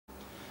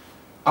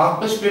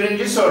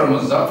61.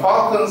 sorumuzda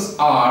falcons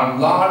are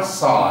large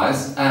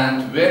size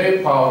and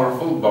very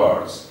powerful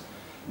birds.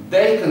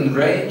 They can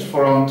range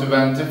from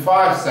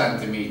 25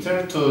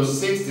 cm to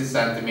 60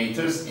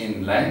 cm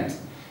in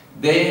length.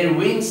 Their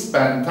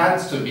wingspan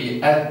tends to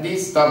be at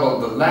least double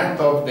the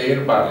length of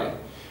their body.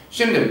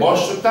 Şimdi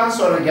boşluktan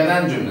sonra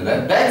gelen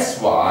cümlede that's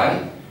why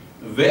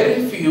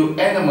very few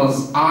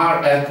animals are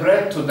a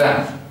threat to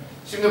them.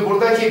 Şimdi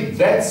buradaki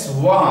that's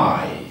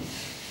why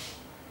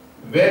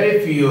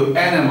very few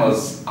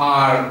animals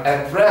are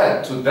a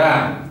threat to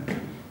them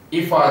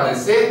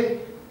ifadesi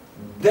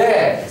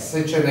de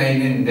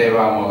seçeneğinin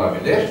devamı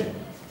olabilir.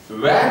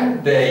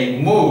 When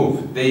they move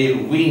their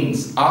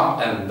wings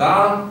up and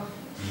down,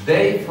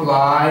 they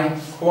fly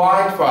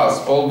quite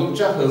fast.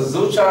 Oldukça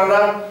hızlı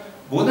uçarlar.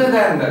 Bu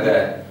nedenle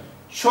de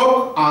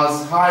çok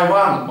az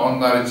hayvan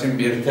onlar için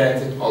bir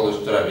tehdit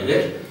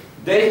oluşturabilir.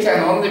 They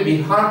can only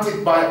be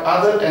hunted by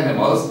other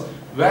animals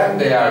when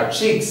they are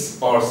chicks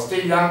or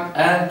still young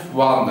and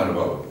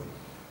vulnerable.